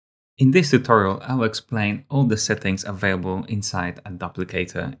In this tutorial, I'll explain all the settings available inside a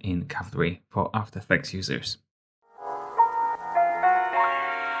duplicator in Cavalry for After Effects users.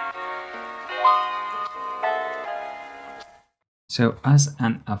 So as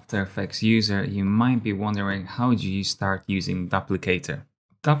an After Effects user, you might be wondering, how do you start using Duplicator?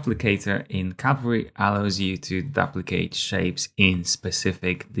 Duplicator in Cavalry allows you to duplicate shapes in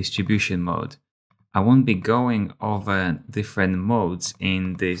specific distribution mode. I won't be going over different modes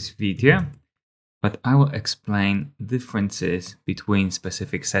in this video, but I will explain differences between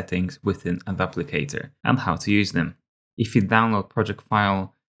specific settings within a duplicator and how to use them. If you download project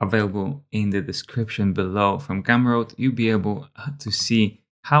file available in the description below from Gumroad, you'll be able to see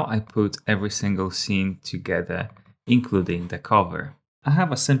how I put every single scene together, including the cover. I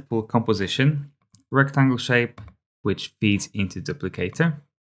have a simple composition, rectangle shape, which feeds into Duplicator.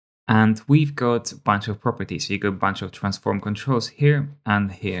 And we've got a bunch of properties. So you got a bunch of transform controls here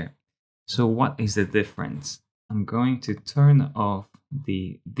and here. So what is the difference? I'm going to turn off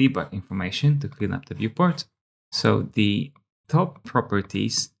the debug information to clean up the viewport. So the top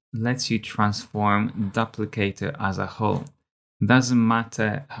properties lets you transform Duplicator as a whole. Doesn't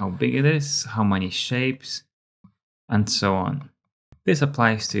matter how big it is, how many shapes, and so on. This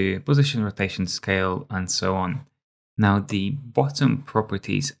applies to position, rotation, scale, and so on. Now the bottom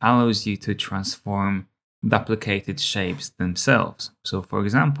properties allows you to transform duplicated shapes themselves. So for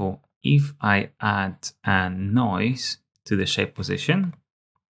example, if I add a noise to the shape position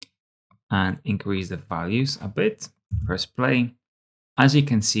and increase the values a bit, press play, as you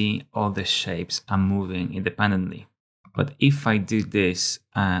can see, all the shapes are moving independently. But if I do this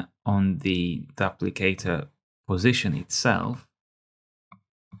on the duplicator position itself,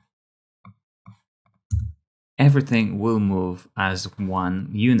 everything will move as one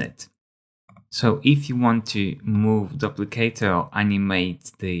unit. So if you want to move Duplicator or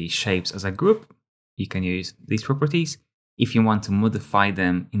animate the shapes as a group, you can use these properties. If you want to modify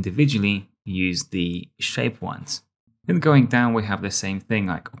them individually, use the shape ones. Then going down, we have the same thing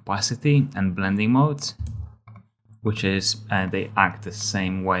like opacity and blending modes, which is they act the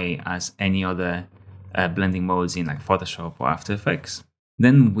same way as any other blending modes in like Photoshop or After Effects.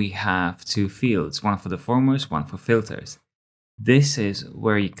 Then we have two fields, one for deformers, one for filters. This is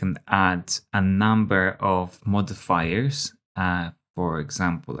where you can add a number of modifiers, for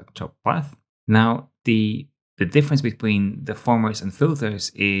example, like chop path. Now, the difference between deformers and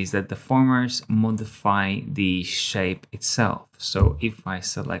filters is that deformers modify the shape itself. So if I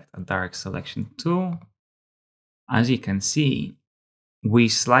select a direct selection tool, as you can see, we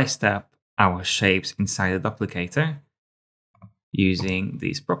sliced up our shapes inside the duplicator using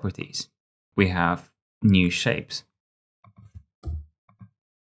these properties. We have new shapes.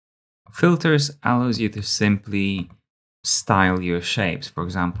 Filters allows you to simply style your shapes. For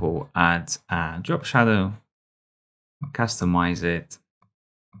example, add a drop shadow, customize it,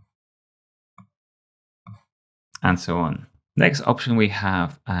 and so on. Next option, we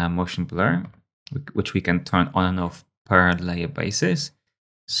have motion blur, which we can turn on and off per layer basis.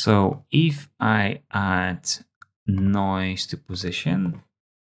 So if I add noise to position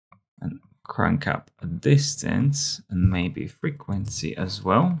and crank up a distance and maybe frequency as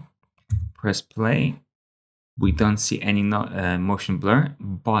well, press play, we don't see any motion blur.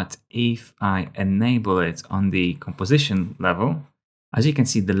 But if I enable it on the composition level, as you can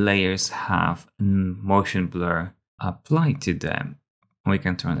see, the layers have motion blur applied to them. We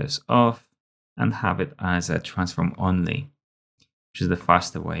can turn this off and have it as a transform only, which is the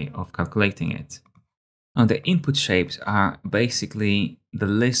faster way of calculating it. Now, the input shapes are basically the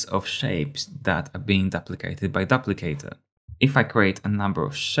list of shapes that are being duplicated by Duplicator. If I create a number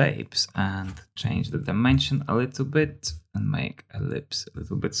of shapes and change the dimension a little bit and make ellipse a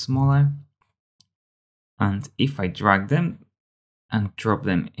little bit smaller, and if I drag them and drop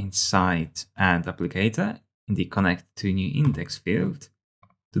them inside a Duplicator in the connect to new index field,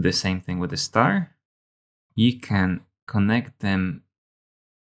 do the same thing with the star, you can connect them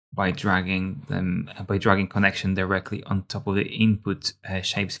by dragging connection directly on top of the input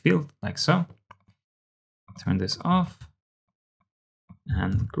shapes field, like so. Turn this off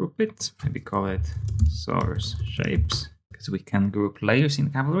and group it. Maybe call it source shapes, because we can group layers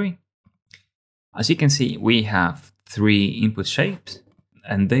in Cavalry. As you can see, we have 3 input shapes,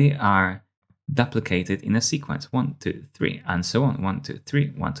 and they are duplicated in a sequence 1, 2, 3, and so on. 1, 2,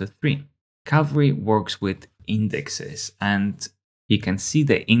 3, 1, 2, 3. Cavalry works with indexes, and you can see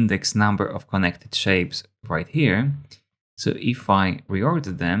the index number of connected shapes right here. So if I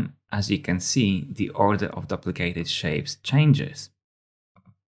reorder them, as you can see, the order of duplicated shapes changes.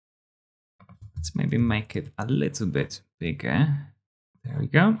 Let's maybe make it a little bit bigger. There we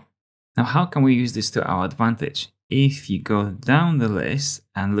go. Now, how can we use this to our advantage? If you go down the list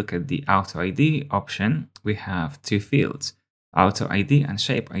and look at the Auto ID option, we have two fields, Auto ID and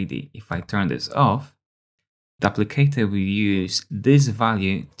Shape ID. If I turn this off, Duplicator will use this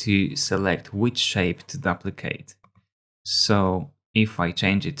value to select which shape to duplicate. So if I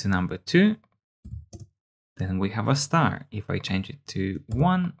change it to number 2, then we have a star. If I change it to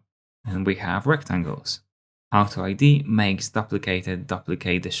 1, then we have rectangles. Auto ID makes Duplicator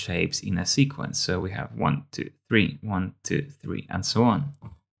duplicate the shapes in a sequence. So we have 1, 2, 3, 1, 2, 3, and so on.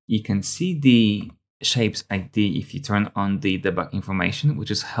 You can see the shapes ID if you turn on the debug information,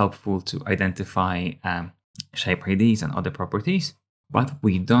 which is helpful to identify shape IDs and other properties. But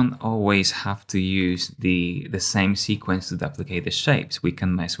we don't always have to use the same sequence to duplicate the shapes. We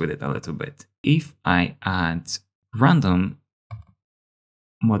can mess with it a little bit. If I add random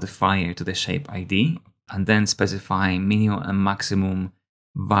modifier to the shape ID, and then specify minimum and maximum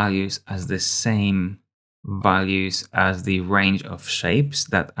values as the same values as the range of shapes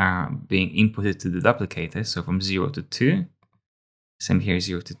that are being inputted to the duplicator, so from 0 to 2, same here,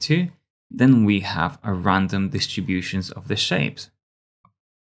 0 to 2, then we have a random distributions of the shapes.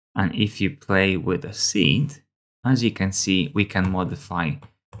 And if you play with a seed, as you can see, we can modify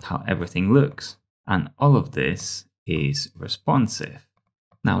how everything looks. And all of this is responsive.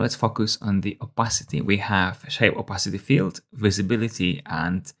 Now let's focus on the opacity. We have shape opacity field, visibility,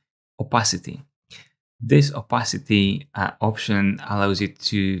 and opacity. This opacity option allows you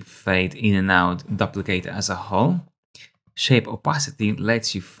to fade in and out Duplicator as a whole. Shape opacity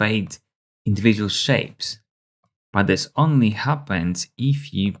lets you fade individual shapes, but this only happens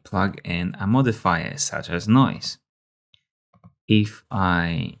if you plug in a modifier such as noise. If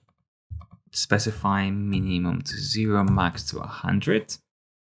I specify minimum to 0, max to 100,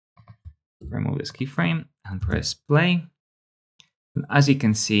 remove this keyframe and press play. And as you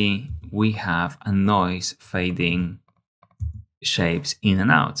can see, we have a noise fading shapes in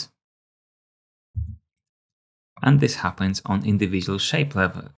and out. And this happens on individual shape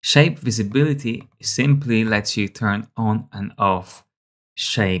level. Shape visibility simply lets you turn on and off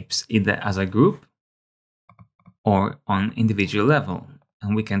shapes either as a group or on individual level.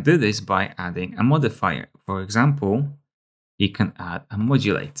 And we can do this by adding a modifier. For example, you can add a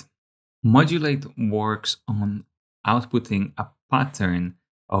modulate. Modulate works on outputting a pattern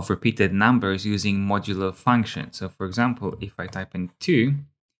of repeated numbers using modulo function. So for example, if I type in 2,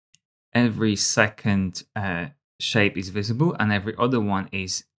 every second shape is visible and every other one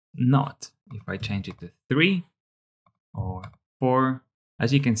is not. If I change it to 3 or 4,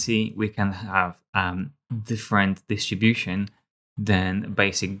 as you can see, we can have different distribution than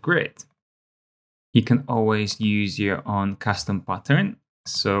basic grid. You can always use your own custom pattern.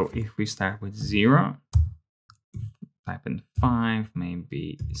 So if we start with 0, type in 5,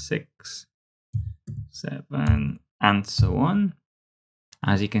 maybe 6, 7, and so on.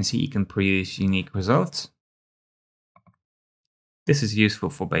 As you can see, you can produce unique results. This is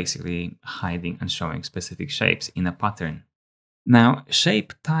useful for basically hiding and showing specific shapes in a pattern. Now,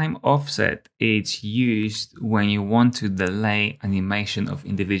 shape time offset is used when you want to delay animation of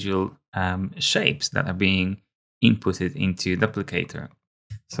individual shapes that are being inputted into Duplicator.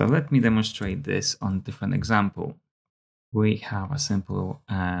 So let me demonstrate this on a different example. We have a simple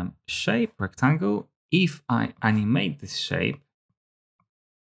shape, rectangle. If I animate this shape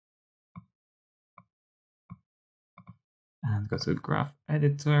and go to the graph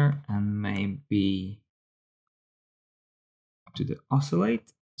editor and maybe to the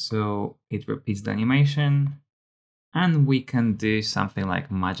oscillate, so it repeats the animation, and we can do something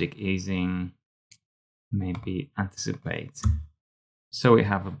like magic easing, maybe anticipate. So we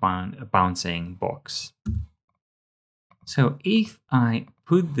have a bouncing box. So if I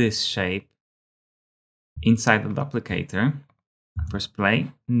put this shape inside the Duplicator, press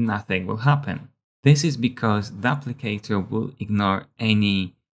play, nothing will happen. This is because Duplicator will ignore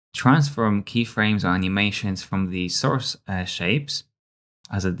any transform keyframes or animations from the source shapes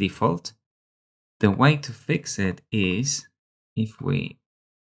as a default. The way to fix it is, if we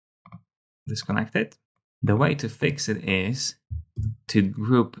disconnect it, the way to fix it is to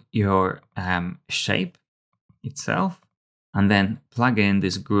group your shape itself and then plug in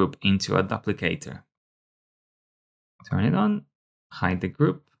this group into a Duplicator. Turn it on, hide the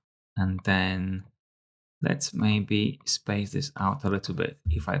group, and then let's maybe space this out a little bit.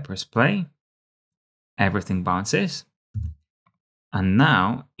 If I press play, everything bounces. And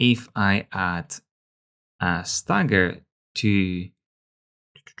now if I add a stagger to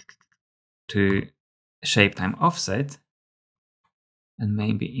shape time offset and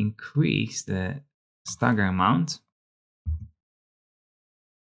maybe increase the stagger amount,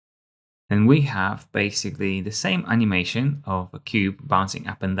 then we have basically the same animation of a cube bouncing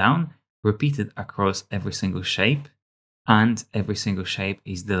up and down, repeated across every single shape, and every single shape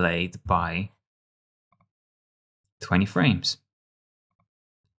is delayed by 20 frames.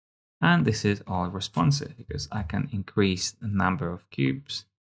 And this is all responsive because I can increase the number of cubes,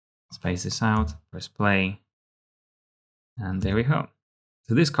 space this out, press play, and there we go.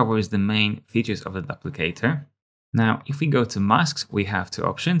 So this covers the main features of the Duplicator. Now, if we go to masks, we have two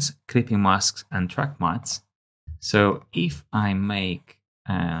options, clipping masks and track mattes. So if I make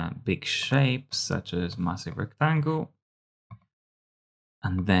a big shape, such as massive rectangle,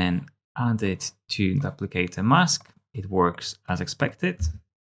 and then add it to Duplicator mask, it works as expected.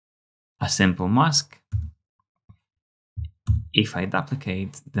 A simple mask. If I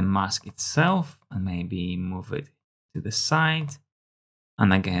duplicate the mask itself and maybe move it to the side,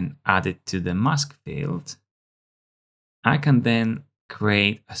 and again add it to the mask field, I can then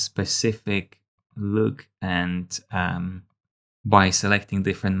create a specific look and by selecting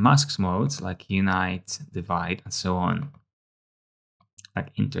different masks modes like unite, divide, and so on,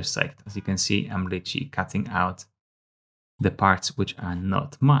 like intersect. As you can see, I'm literally cutting out the parts which are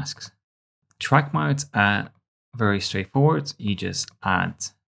not masks. Track mattes are very straightforward. You just add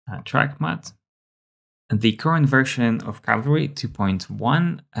a track matte. The current version of Cavalry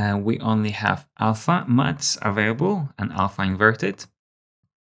 2.1, we only have alpha mattes available and alpha inverted.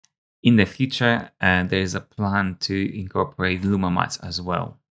 In the future, there is a plan to incorporate Luma mattes as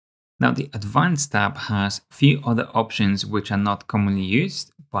well. Now, the Advanced tab has a few other options which are not commonly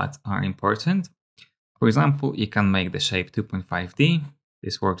used but are important. For example, you can make the shape 2.5D.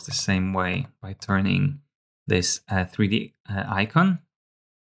 This works the same way by turning this 3D icon.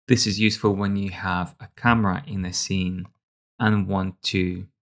 This is useful when you have a camera in a scene and want to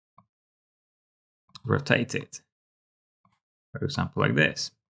rotate it. For example, like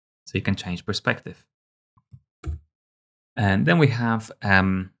this. So you can change perspective. And then we have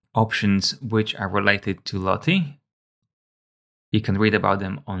options which are related to Lottie. You can read about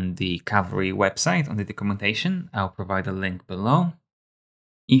them on the Cavalry website, on the documentation. I'll provide a link below.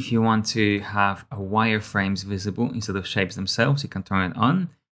 If you want to have a wireframes visible instead of shapes themselves, you can turn it on.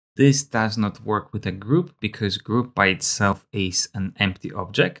 This does not work with a group because group by itself is an empty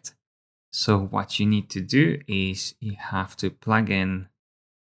object. So what you need to do is you have to plug in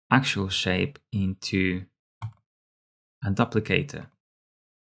actual shape into a duplicator.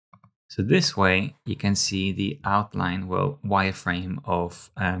 So this way you can see the outline, well, wireframe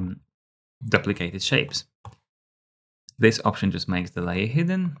of duplicated shapes. This option just makes the layer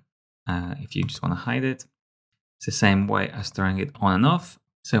hidden if you just want to hide it. It's the same way as turning it on and off.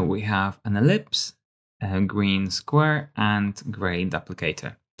 So we have an ellipse, a green square, and gray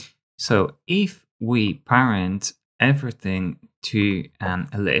duplicator. So if we parent everything to an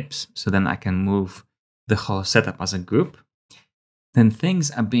ellipse, so then I can move the whole setup as a group, then things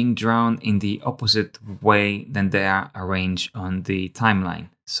are being drawn in the opposite way than they are arranged on the timeline.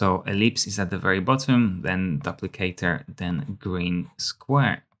 So ellipse is at the very bottom, then duplicator, then green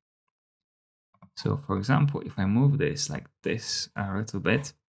square. So for example, if I move this like this a little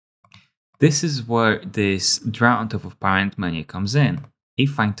bit, this is where this draw on top of parent menu comes in.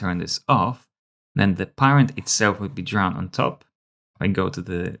 If I turn this off, then the parent itself will be drawn on top. If I go to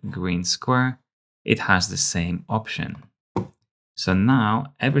the green square, it has the same option. So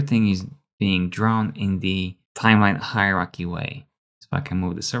now everything is being drawn in the timeline hierarchy way. So I can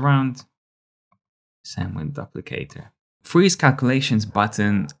move this around. Same with duplicator. Freeze calculations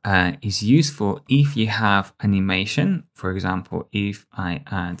button is useful if you have animation. For example, if I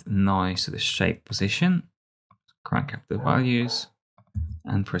add noise to the shape position, crank up the values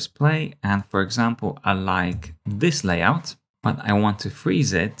and press play. And for example, I like this layout, but I want to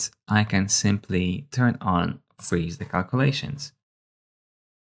freeze it. I can simply turn on freeze the calculations.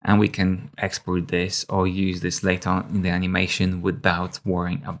 And we can export this or use this later on in the animation without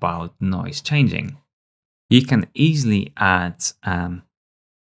worrying about noise changing. You can easily add a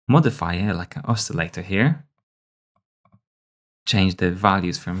modifier like an oscillator here. Change the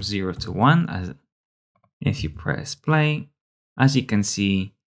values from 0 to 1. As if you press play, as you can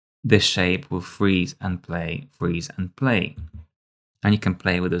see, the shape will freeze and play, freeze and play. And you can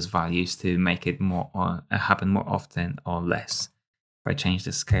play with those values to make it more or happen more often or less. If I change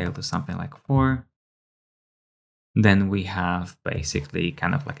the scale to something like 4, then we have basically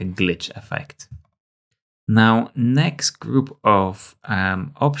kind of like a glitch effect. Now, next group of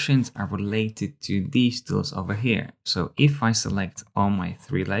options are related to these tools over here. So if I select all my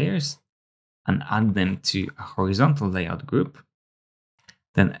 3 layers and add them to a horizontal layout group,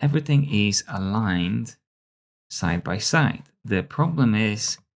 then everything is aligned side by side. The problem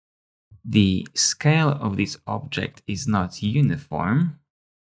is the scale of this object is not uniform.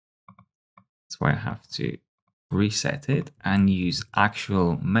 That's why I have to reset it and use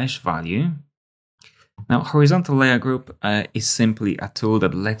actual mesh value. Now, horizontal layer group is simply a tool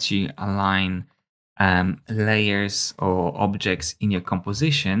that lets you align layers or objects in your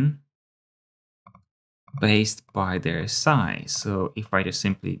composition based by their size. So if I just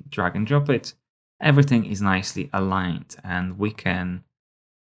simply drag and drop it, everything is nicely aligned and we can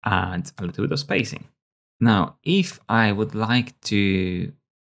add a little bit of spacing. Now, if I would like to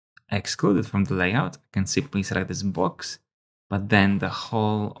exclude it from the layout, I can simply select this box, but then the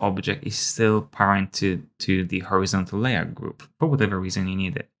whole object is still parent to the horizontal layer group for whatever reason you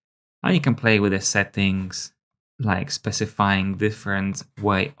need it. And you can play with the settings, like specifying different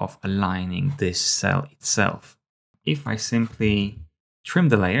way of aligning this cell itself. If I simply trim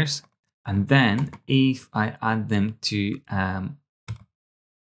the layers, and then if I add them to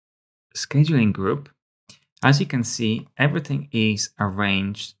scheduling group, as you can see, everything is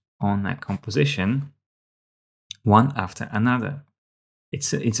arranged on a composition one after another.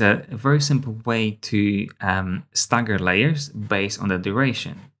 It's a very simple way to stagger layers based on the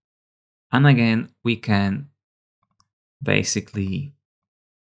duration. And again, we can basically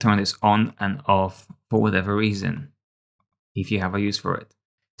turn this on and off for whatever reason, if you have a use for it.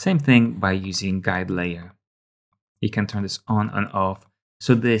 Same thing by using guide layer. You can turn this on and off.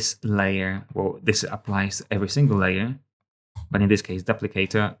 So this layer, well, this applies to every single layer, but in this case,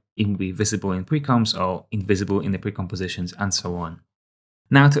 Duplicator, it will be visible in precoms or invisible in the precompositions and so on.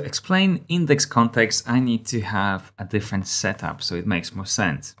 Now to explain index context, I need to have a different setup so it makes more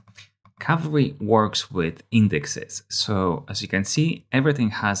sense. Cavalry works with indexes. So as you can see, everything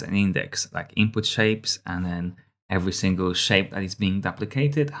has an index, like input shapes, and then every single shape that is being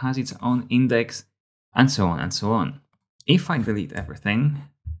duplicated has its own index, and so on and so on. If I delete everything,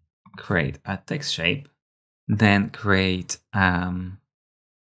 create a text shape, then create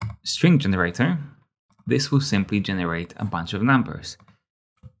string generator, this will simply generate a bunch of numbers.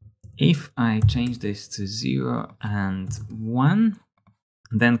 If I change this to 0 and 1,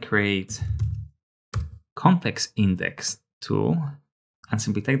 then create context index tool and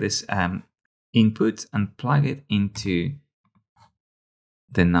simply take this input and plug it into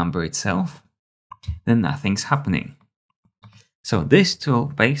the number itself, then nothing's happening. So this tool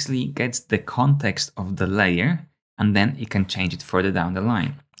basically gets the context of the layer and then it can change it further down the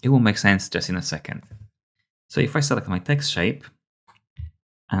line. It will make sense just in a second. So if I select my text shape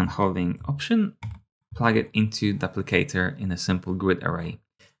and holding Option, plug it into Duplicator in a simple grid array,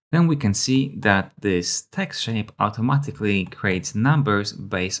 then we can see that this text shape automatically creates numbers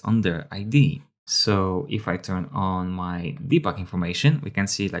based on their ID. So if I turn on my debug information, we can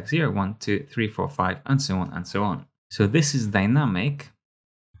see like 0, 1, 2, 3, 4, 5, and so on and so on. So this is dynamic,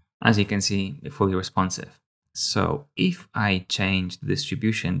 as you can see, fully responsive. So if I change the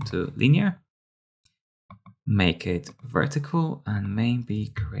distribution to linear, make it vertical, and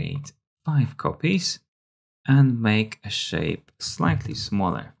maybe create 5 copies, and make a shape slightly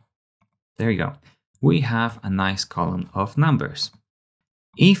smaller. There you go. We have a nice column of numbers.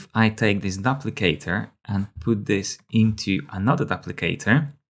 If I take this duplicator and put this into another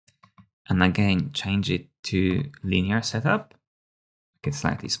duplicator, and again change it to linear setup, make it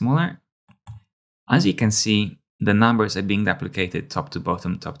slightly smaller, as you can see, the numbers are being duplicated top to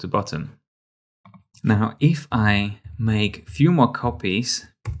bottom, top to bottom. Now, if I make few more copies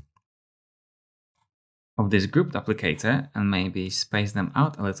of this group duplicator and maybe space them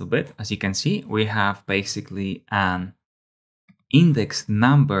out a little bit, as you can see, we have basically an index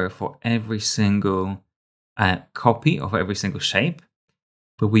number for every single copy of every single shape,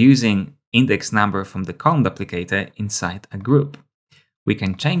 but we're using index number from the column duplicator inside a group. We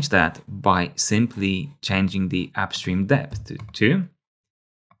can change that by simply changing the upstream depth to 2.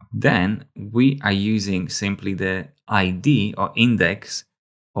 Then we are using simply the ID or index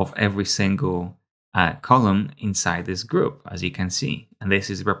of every single column inside this group, as you can see, and this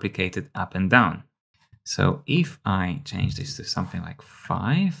is replicated up and down. So if I change this to something like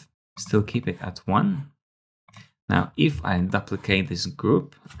 5, still keep it at 1. Now, if I duplicate this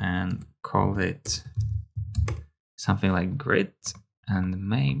group and call it something like grid, and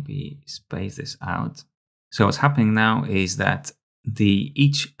maybe space this out. So what's happening now is that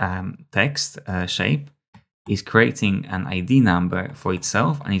each text shape is creating an ID number for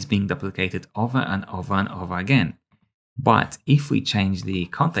itself and is being duplicated over and over and over again. But if we change the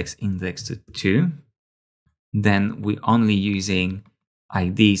context index to 2, then we're only using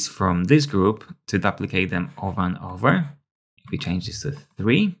IDs from this group to duplicate them over and over. If we change this to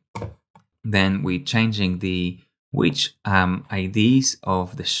 3, then we're changing the which IDs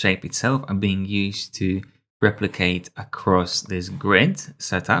of the shape itself are being used to replicate across this grid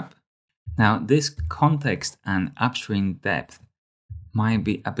setup. Now, this context and upstream depth might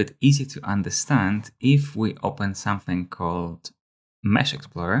be a bit easier to understand if we open something called Mesh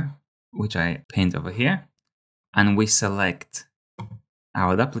Explorer, which I pinned over here, and we select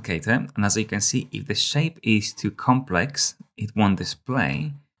our duplicator. And as you can see, if the shape is too complex, it won't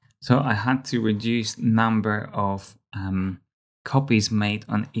display. So I had to reduce number of copies made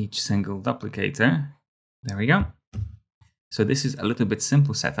on each single duplicator. There we go. So this is a little bit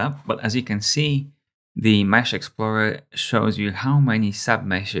simple setup, but as you can see, the Mesh Explorer shows you how many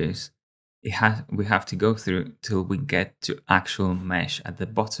submeshes we have to go through till we get to actual mesh at the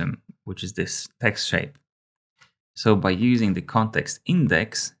bottom, which is this text shape. So by using the context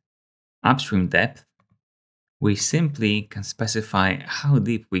index, upstream depth, we simply can specify how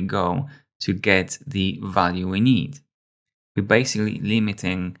deep we go to get the value we need. We're basically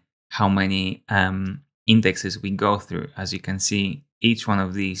limiting how many indexes we go through. As you can see, each one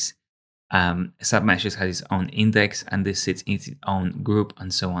of these submeshes has its own index, and this sits in its own group,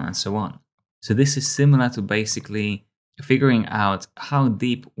 and so on and so on. So this is similar to basically figuring out how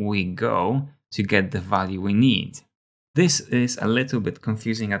deep we go to get the value we need. This is a little bit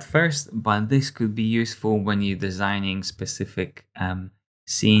confusing at first, but this could be useful when you're designing specific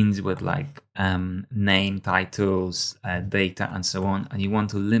scenes with like name, titles, data, and so on, and you want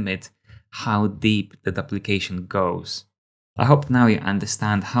to limit how deep the duplication goes. I hope now you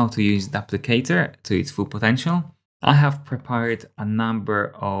understand how to use Duplicator to its full potential. I have prepared a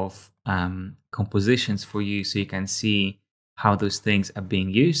number of compositions for you so you can see how those things are being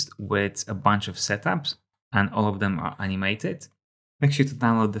used with a bunch of setups, and all of them are animated. Make sure to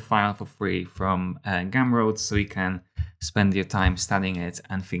download the file for free from Gumroad so you can spend your time studying it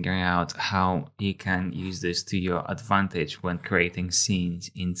and figuring out how you can use this to your advantage when creating scenes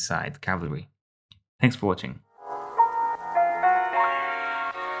inside Cavalry. Thanks for watching.